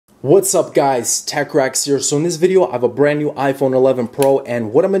What's up guys, TechRax here. So in this video I have a brand new iPhone 11 Pro,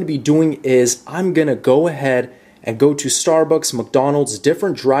 and what I'm going to be doing is I'm going to go ahead and go to Starbucks, McDonald's,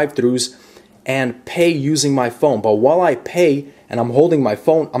 different drive-thrus and pay using my phone. But while I pay and I'm holding my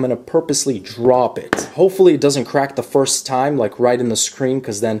phone, I'm going to purposely drop it. Hopefully it doesn't crack the first time, like right in the screen,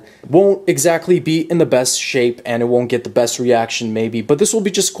 because then it won't exactly be in the best shape and it won't get the best reaction maybe. But this will be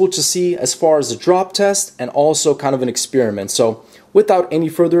just cool to see as far as a drop test and also kind of an experiment. So without any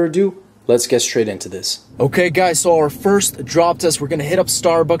further ado, let's get straight into this. Okay guys, so our first drop test, we're gonna hit up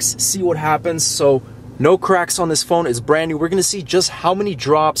Starbucks, see what happens. So no cracks on this phone, it's brand new. We're gonna see just how many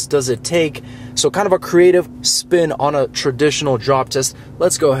drops does it take. So kind of a creative spin on a traditional drop test.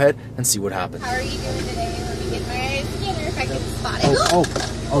 Let's go ahead and see what happens. How are you doing today? Let me get my scanner if I can spot it.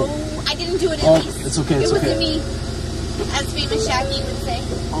 Oh, I didn't do it at least. It's okay, it's it okay. wasn't me, as famous Shaggy would say.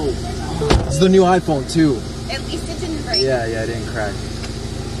 It's the new iPhone too. At least it didn't break. Yeah, it didn't crack.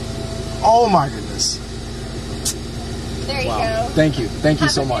 Oh my goodness. There you go. Thank you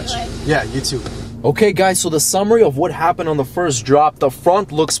so much. Yeah, you too. Okay guys, so the summary of what happened on the first drop, the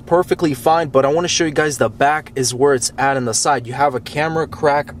front looks perfectly fine, but I want to show you guys the back is where it's at on the side. You have a camera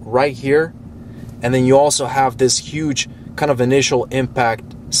crack right here, and then you also have this huge kind of initial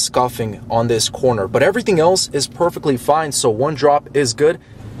impact scuffing on this corner, but everything else is perfectly fine. So one drop is good.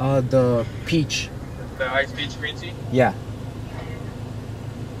 The peach. The ice peach green tea? Yeah.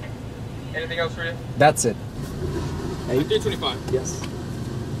 Anything else for you? That's it. 325. Yes.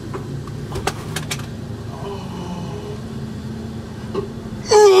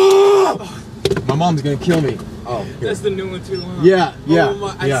 My mom's gonna kill me. Oh, here. That's the new one too, huh? Yeah. Oh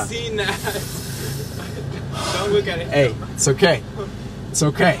my, yeah. I seen that. Don't look at it. Hey, it's okay. It's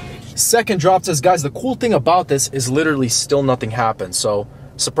okay. Second drop test, guys. The cool thing about this is literally still nothing happened. So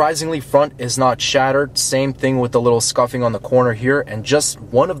surprisingly, front is not shattered. Same thing with the little scuffing on the corner here, and just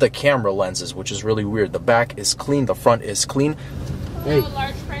one of the camera lenses, which is really weird. The back is clean, the front is clean. Hey.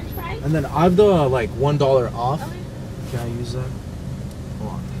 Large French fries. And then I have the like $1 off. Okay. Can I use that?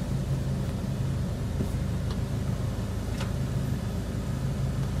 Hold on.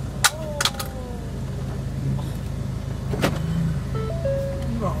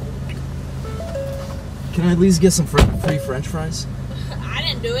 Can I at least get some free French fries? I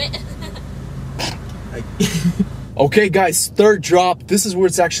didn't do it. Okay guys, third drop. This is where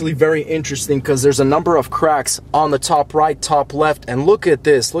it's actually very interesting because there's a number of cracks on the top right, top left, and look at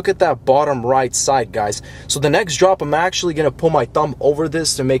this. Look at that bottom right side, guys. So the next drop, I'm actually gonna pull my thumb over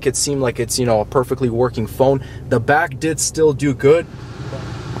this to make it seem like it's, you know, a perfectly working phone. The back did still do good.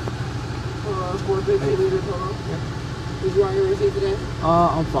 Did you want your receipt today?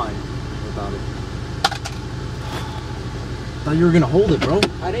 I'm fine without it. Thought you were gonna hold it, bro.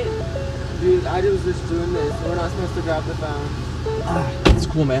 I didn't. Dude, I was just doing this. We're not supposed to drop the phone. It's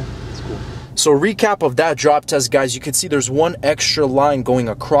cool, man. It's cool. So recap of that drop test, guys. You can see there's one extra line going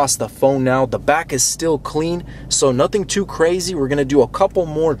across the phone now. The back is still clean, so nothing too crazy. We're gonna do a couple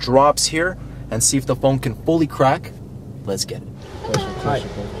more drops here and see if the phone can fully crack. Let's get it. Hi. Hi.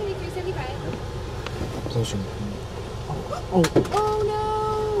 375. Closer. Oh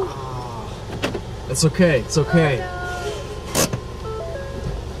no. It's okay. It's okay. Oh, no.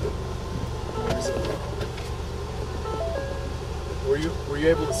 Were you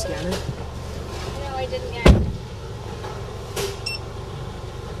able to scan it? No, I didn't yet.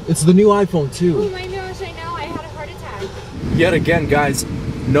 It's the new iPhone too. Oh my gosh, I know. I had a heart attack. Yet again, guys,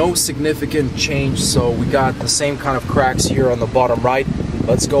 no significant change. So we got the same kind of cracks here on the bottom right.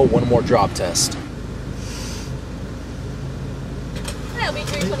 Let's go one more drop test. That'll be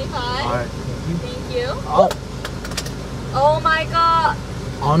 325. All right. Thank you. Oh, Oh my god.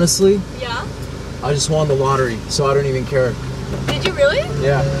 honestly, Yeah. I just won the lottery, so I don't even care. Did you really?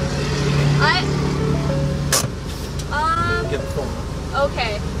 Yeah. Get the phone.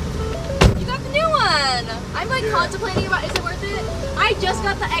 Okay. You got the new one. I'm like contemplating about, is it worth it? I just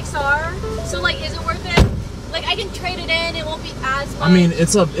got the XR, so like, is it worth it? Like, I can trade it in, it won't be as much. I mean,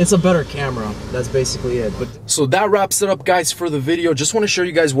 it's a better camera. That's basically it. But so that wraps it up, guys, for the video. Just want to show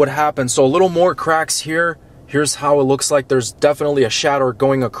you guys what happened. So a little more cracks here. Here's how it looks like. There's definitely a shatter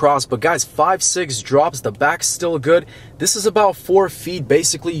going across, but guys, 5-6 drops. The back's still good. This is about 4 feet,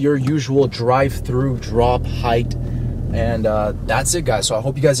 basically your usual drive-through drop height. And that's it, guys. So I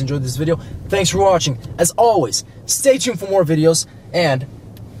hope you guys enjoyed this video. Thanks for watching. As always, stay tuned for more videos, and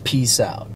peace out.